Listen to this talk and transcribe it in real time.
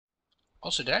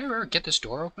Also, did I ever get this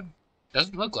door open?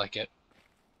 Doesn't look like it.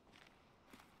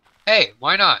 Hey,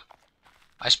 why not?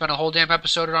 I spent a whole damn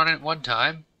episode on it one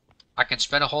time. I can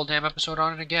spend a whole damn episode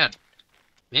on it again.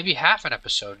 Maybe half an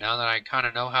episode now that I kind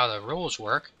of know how the rules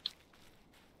work.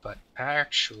 But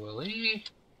actually,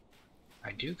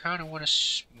 I do kind of want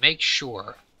to make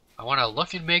sure. I want to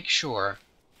look and make sure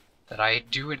that I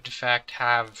do in fact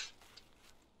have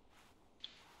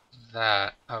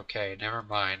that. Okay, never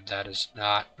mind. That is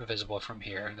not visible from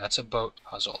here. That's a boat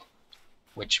puzzle,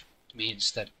 which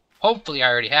means that hopefully I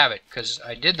already have it, because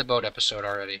I did the boat episode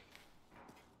already.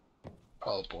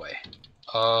 Oh boy.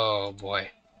 Oh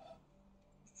boy.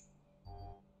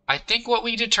 I think what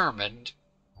we determined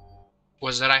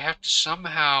was that I have to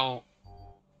somehow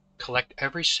collect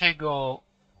every single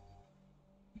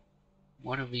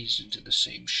one of these into the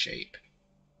same shape.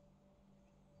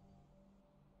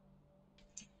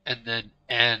 And then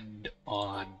end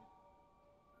on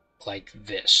like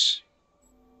this.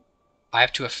 I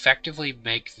have to effectively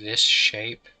make this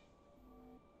shape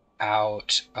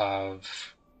out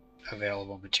of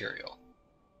available material.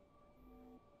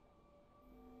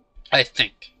 I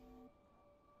think.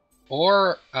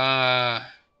 Or,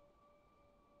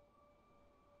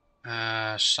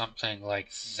 something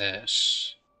like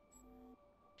this.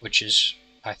 Which is,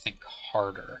 I think,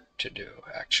 harder to do,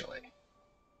 actually.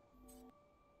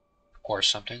 Or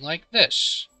something like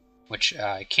this. Which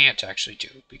I can't actually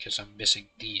do, because I'm missing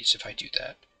these if I do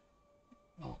that.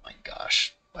 Oh my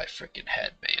gosh. My freaking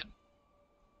head, man.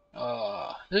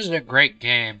 This is a great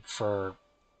game for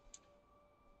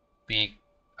being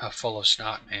full of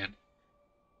snot, man.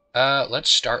 Let's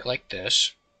start like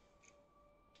this.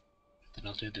 Then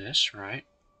I'll do this, right?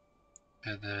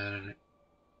 And then,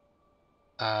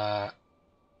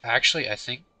 actually, I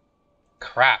think,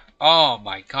 crap. Oh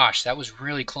my gosh, that was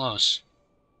really close.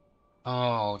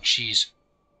 Oh, jeez.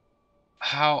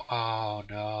 How, oh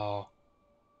no.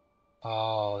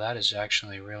 Oh, that is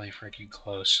actually really freaking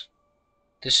close.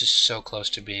 This is so close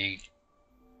to being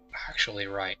actually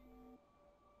right.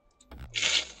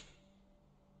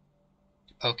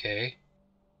 Okay.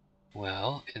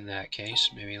 Well, in that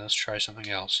case, maybe let's try something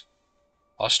else.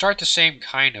 I'll start the same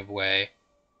kind of way,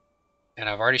 and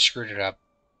I've already screwed it up,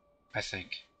 I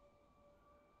think.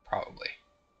 Probably.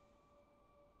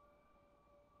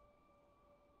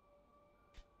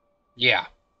 Yeah,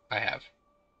 I have.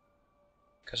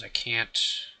 Because I can't...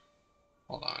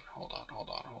 Hold on. I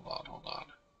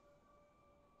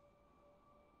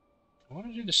want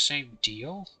to do the same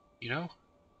deal, you know?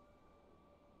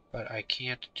 But I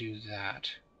can't do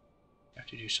that. I have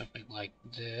to do something like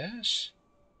this.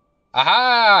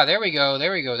 Aha! There we go.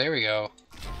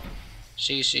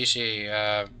 See.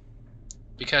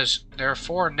 Because there are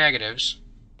 4 negatives,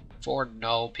 4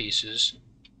 null pieces,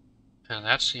 and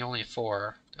that's the only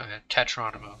 4.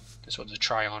 Tetronymo. This one's a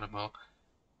trionymo.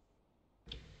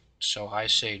 So I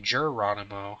say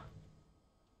Geronimo.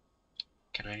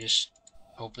 Can I just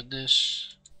open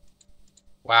this?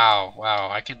 Wow.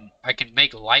 I can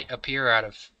make light appear out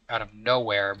of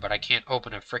nowhere, but I can't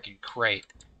open a freaking crate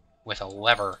with a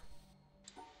lever.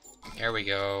 There we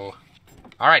go.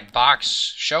 Alright,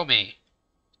 box, show me.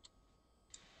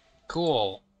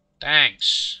 Cool.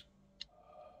 Thanks.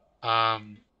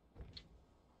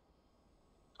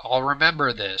 I'll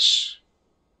remember this,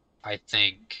 I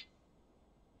think.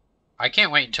 I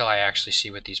can't wait until I actually see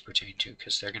what these pertain to,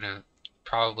 because they're gonna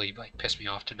probably like piss me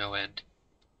off to no end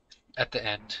at the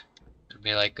end. And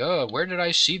be like, oh, where did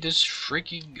I see this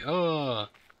freaking,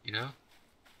 you know?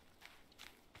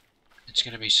 It's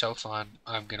gonna be so fun.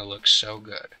 I'm gonna look so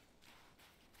good.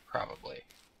 Probably.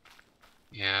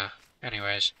 Yeah.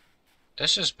 Anyways,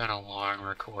 this has been a long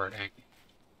recording.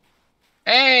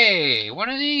 Hey, one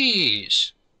of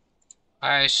these!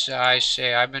 I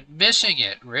say I've been missing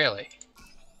it, really.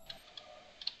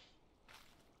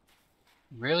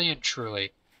 Really and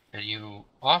truly. And you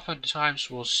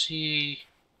oftentimes will see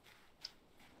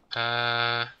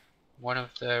one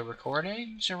of the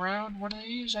recordings around one of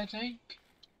these, I think.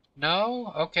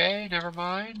 No? Okay, never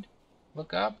mind.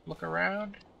 Look up, look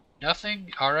around.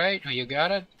 Nothing? Alright, you got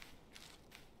it?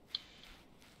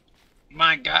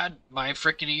 My god, my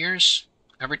frickin' ears.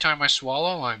 Every time I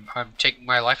swallow, I'm taking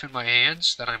my life in my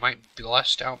hands, that I might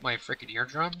blast out my frickin'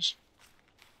 eardrums.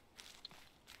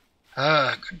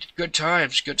 Good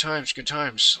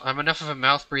times. I'm enough of a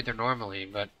mouth breather normally,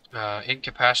 but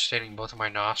incapacitating both of my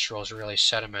nostrils really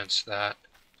sediments that,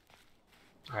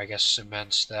 I guess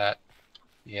cements that,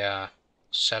 yeah,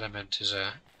 sediment is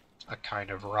a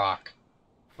kind of rock.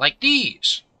 Like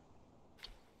these!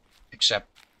 Except,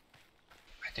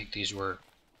 I think these were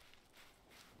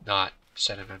not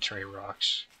sedimentary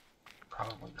rocks.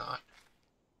 Probably not.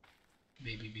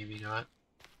 Maybe, maybe not.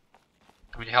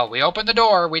 I mean, hell, we opened the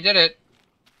door. We did it.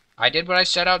 I did what I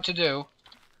set out to do.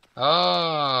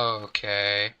 Oh,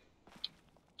 okay.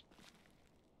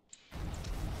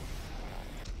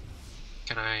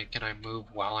 Can I move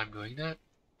while I'm doing that?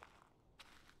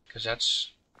 Because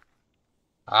that's...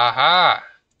 Aha!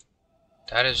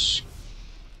 That is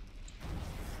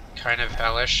kind of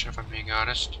hellish, if I'm being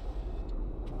honest.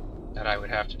 That I would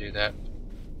have to do that.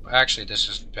 Actually, this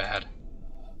is bad.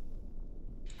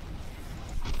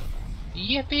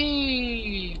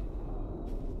 Yippee!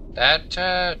 That,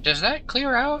 does that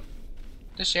clear out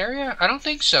this area? I don't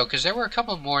think so, because there were a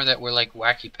couple more that were like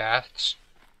wacky paths.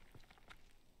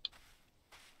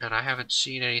 And I haven't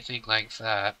seen anything like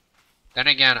that. Then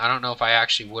again, I don't know if I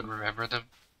actually would remember them.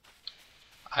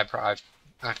 I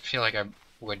feel like I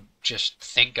would just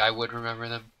think I would remember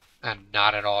them, and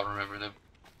not at all remember them.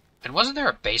 And wasn't there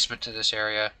a basement to this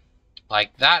area?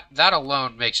 Like, that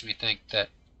alone makes me think that...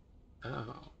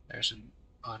 Oh, there's an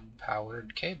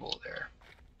unpowered cable there.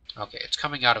 Okay, it's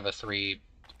coming out of a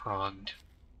three-pronged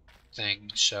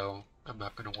thing, so I'm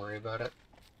not going to worry about it.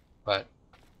 But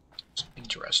it's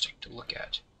interesting to look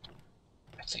at.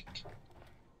 I think.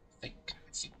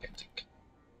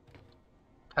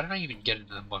 How did I even get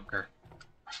into the bunker?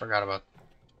 I forgot.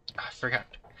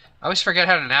 I always forget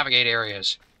how to navigate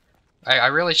areas. I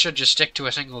really should just stick to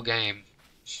a single game.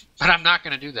 But I'm not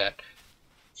going to do that.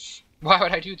 Why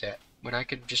would I do that? When I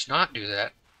could just not do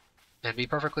that. And be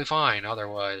perfectly fine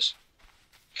otherwise.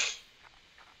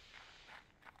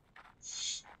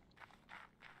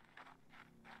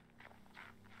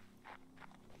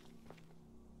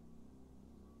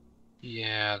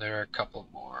 Yeah, there are a couple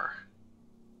more.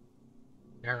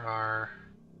 There are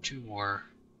 2 more.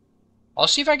 I'll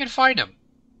see if I can find them.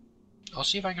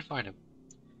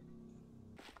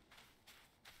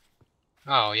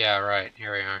 Oh, yeah, right.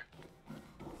 Here we are.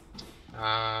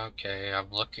 Okay,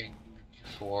 I'm looking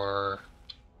for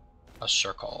a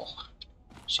circle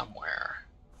somewhere.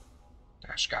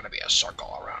 There's gotta be a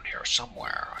circle around here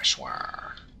somewhere, I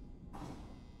swear.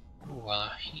 Ooh,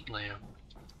 a heat lamp.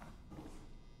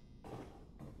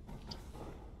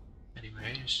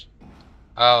 Anyways.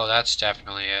 Oh, that's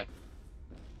definitely it.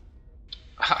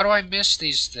 How do I miss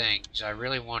these things? I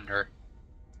really wonder.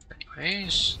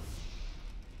 Anyways.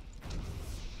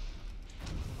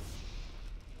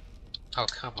 Oh,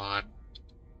 come on.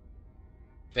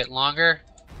 Bit longer?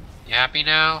 You happy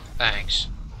now? Thanks.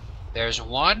 There's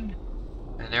one,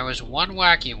 and there was one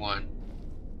wacky one.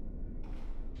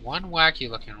 One wacky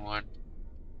looking one.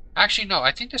 Actually, no,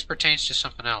 I think this pertains to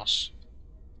something else.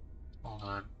 Hold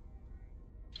on.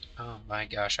 Oh my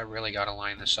gosh, I really gotta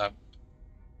line this up.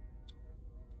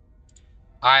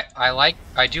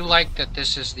 I do like that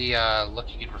this is the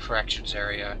looking in refractions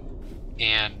area,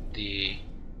 and the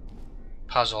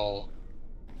puzzle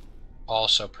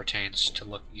also pertains to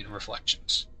looking in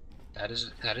reflections. That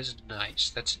is nice.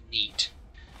 That's neat.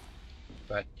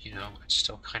 But, you know, it's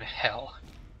still kind of hell.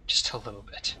 Just a little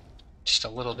bit. Just a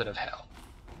little bit of hell.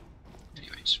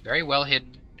 Anyways, very well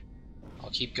hidden.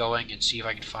 I'll keep going and see if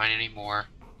I can find any more.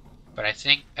 But I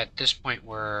think at this point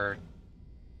we're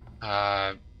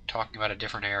talking about a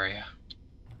different area.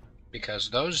 Because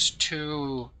those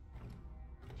two...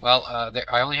 Well,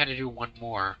 I only had to do one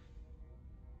more.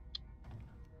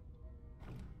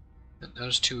 And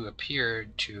those two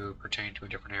appeared to pertain to a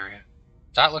different area.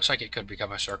 That looks like it could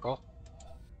become a circle.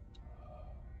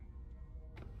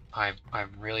 I'm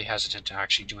really hesitant to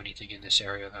actually do anything in this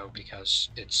area, though, because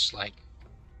it's like...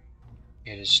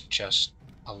 It is just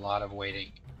a lot of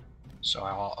waiting. So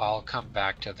I'll come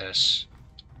back to this.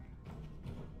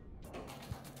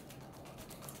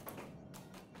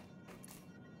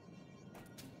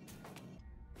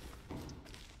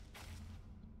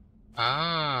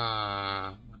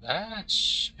 Ah,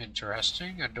 that's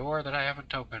interesting. A door that I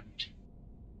haven't opened.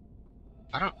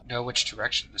 I don't know which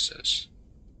direction this is.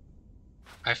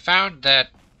 I found that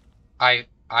I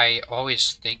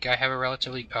always think I have a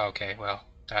relatively... Oh, okay, well,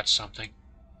 that's something.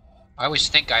 I always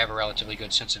think I have a relatively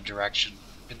good sense of direction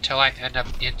until I end up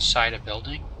inside a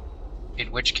building,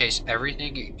 in which case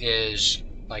everything is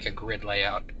like a grid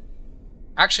layout.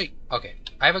 Actually, okay,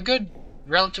 I have a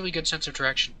relatively good sense of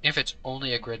direction if it's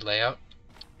only a grid layout,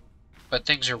 but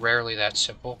things are rarely that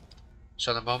simple.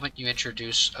 So the moment you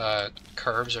introduce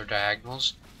curves or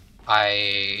diagonals,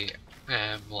 I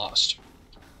am lost.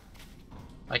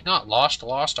 Like, not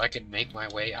lost, I can make my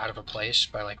way out of a place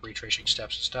by, like, retracing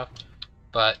steps and stuff,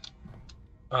 but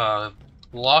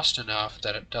lost enough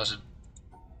that it doesn't,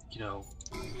 you know,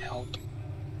 help.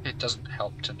 It doesn't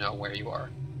help to know where you are.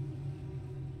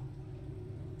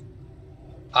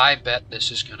 I bet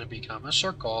this is going to become a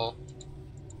circle.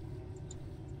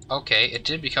 Okay, it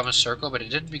did become a circle, but it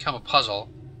didn't become a puzzle.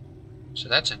 So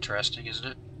that's interesting, isn't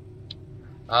it?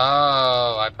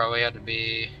 Oh, I probably had to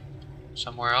be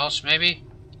somewhere else, maybe?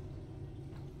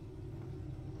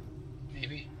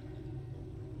 Maybe?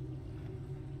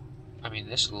 I mean,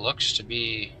 this looks to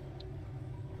be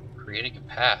creating a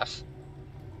path.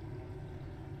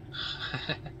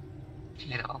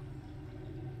 You know,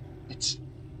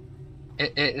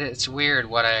 it's weird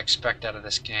what I expect out of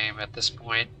this game at this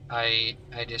point. I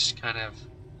just kind of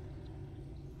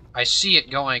I see it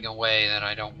going away that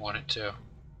I don't want it to.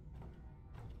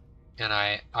 And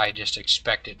I just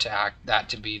expect it to act that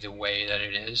to be the way that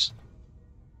it is.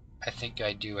 I think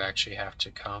I do actually have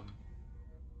to come.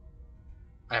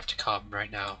 I have to come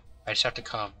right now. I just have to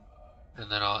come, and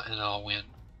then I'll win.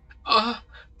 Oh,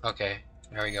 okay,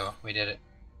 there we go. We did it.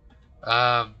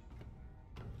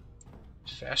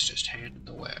 Fastest hand in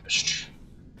the West.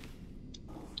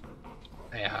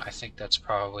 Yeah, I think that's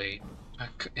probably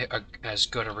as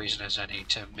good a reason as any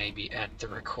to maybe end the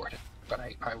recording. But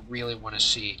I really want to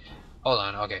see. Hold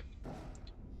on. Okay.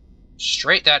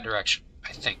 Straight that direction,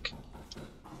 I think.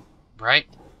 Right?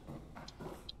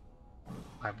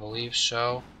 I believe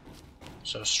so.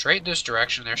 So straight this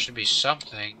direction, there should be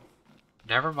something.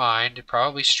 Never mind,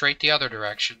 probably straight the other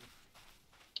direction.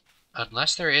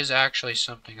 Unless there is actually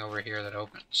something over here that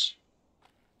opens.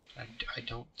 I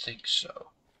don't think so.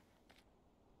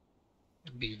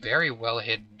 It'd be very well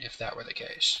hidden if that were the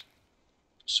case.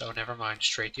 So never mind,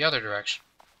 straight the other direction.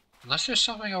 Unless there's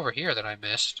something over here that I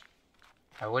missed.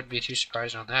 I wouldn't be too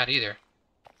surprised on that either.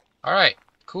 Alright,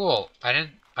 cool. I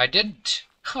didn't.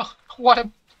 Huh,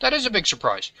 that is a big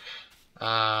surprise.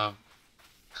 Now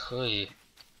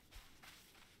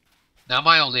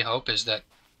my only hope is that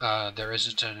there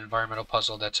isn't an environmental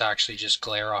puzzle that's actually just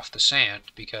glare off the sand,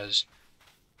 because,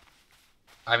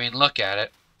 I mean, look at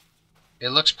it. It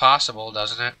looks possible,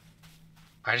 doesn't it?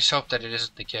 I just hope that it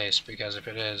isn't the case, because if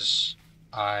it is,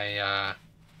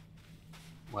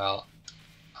 well,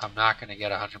 I'm not going to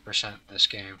get 100% in this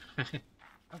game.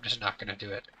 I'm just not going to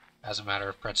do it, as a matter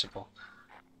of principle.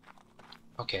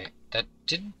 Okay, that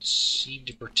didn't seem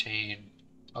to pertain...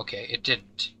 Okay, it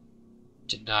didn't.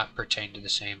 Did not pertain to the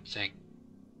same thing.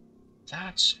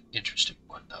 That's an interesting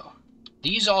one, though.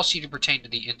 These all seem to pertain to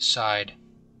the inside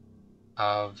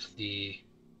of the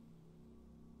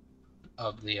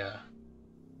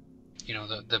you know,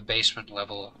 the basement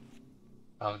level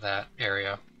of that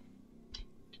area.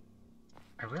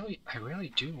 I really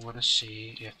do want to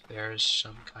see if there's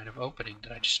some kind of opening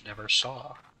that I just never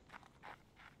saw.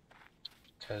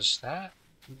 Because that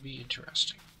would be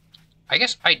interesting. I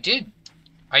guess I did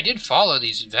follow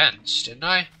these vents, didn't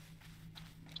I?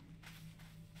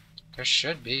 There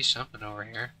should be something over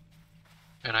here.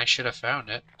 And I should have found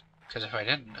it. Because if I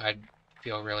didn't, I'd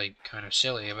feel really kind of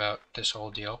silly about this whole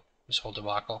deal. This whole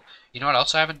debacle. You know what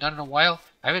else I haven't done in a while?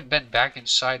 I haven't been back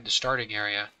inside the starting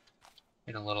area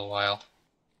in a little while.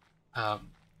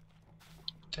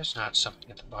 There's not something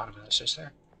at the bottom of this, is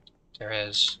there? There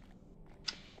is.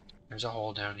 There's a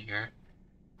hole down here.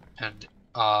 And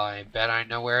I bet I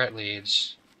know where it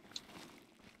leads.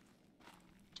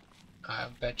 I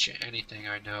bet you anything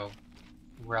I know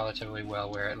relatively well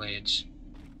where it leads.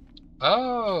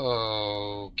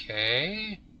 Okay.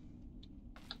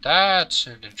 That's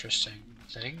an interesting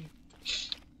thing.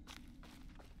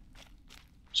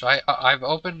 So I've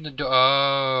opened the door.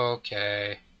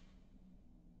 Okay.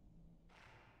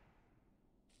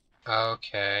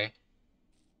 Okay.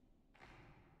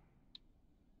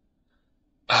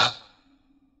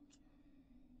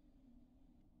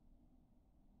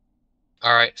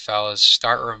 Alright, fellas,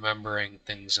 start remembering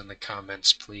things in the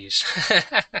comments, please.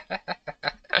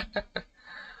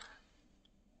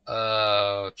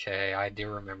 Okay, I do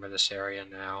remember this area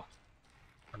now.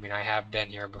 I mean, I have been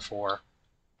here before.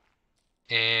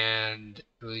 And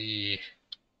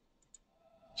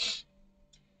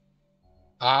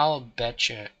I'll bet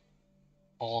you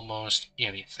almost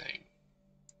anything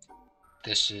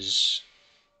this is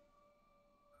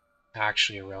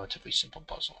actually a relatively simple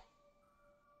puzzle.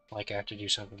 Like I have to do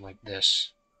something like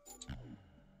this.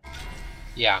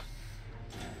 Yeah.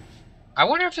 I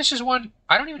wonder if this is one...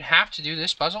 I don't even have to do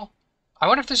this puzzle. I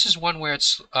wonder if this is one where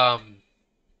it's,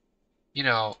 you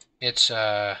know, it's,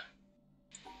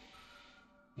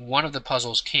 one of the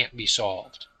puzzles can't be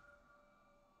solved.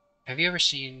 Have you ever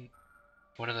seen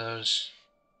one of those,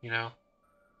 you know?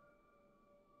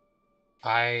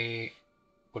 I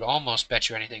would almost bet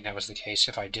you anything that was the case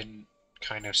if I didn't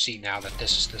kind of see now that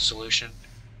this is the solution.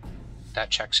 That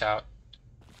checks out.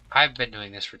 I've been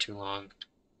doing this for too long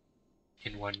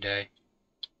in one day,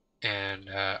 and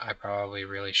I probably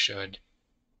really should.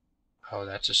 Oh,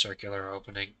 that's a circular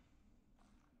opening.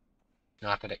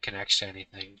 Not that it connects to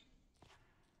anything.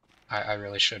 I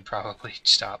really should probably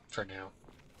stop for now.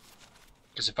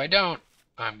 Because if I don't,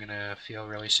 I'm gonna feel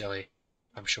really silly.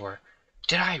 I'm sure.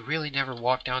 Did I really never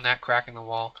walk down that crack in the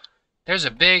wall? There's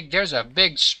a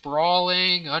big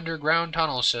sprawling underground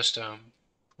tunnel system.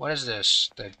 What is this?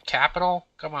 The Capitol?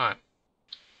 Come on.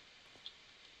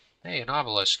 Hey, an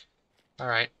obelisk.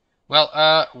 Alright.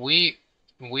 Well, we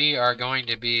are going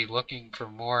to be looking for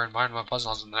more environmental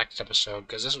puzzles in the next episode,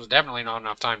 because this was definitely not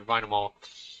enough time to find them all.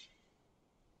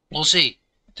 We'll see.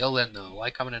 Till then, though,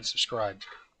 like, comment, and subscribe,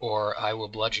 or I will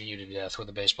bludgeon you to death with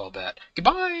a baseball bat.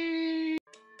 Goodbye!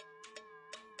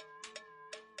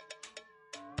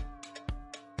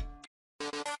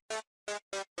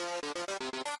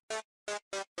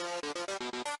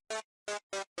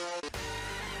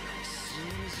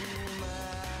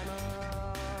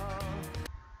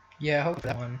 Yeah, I hope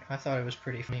that one. I thought it was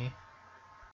pretty funny.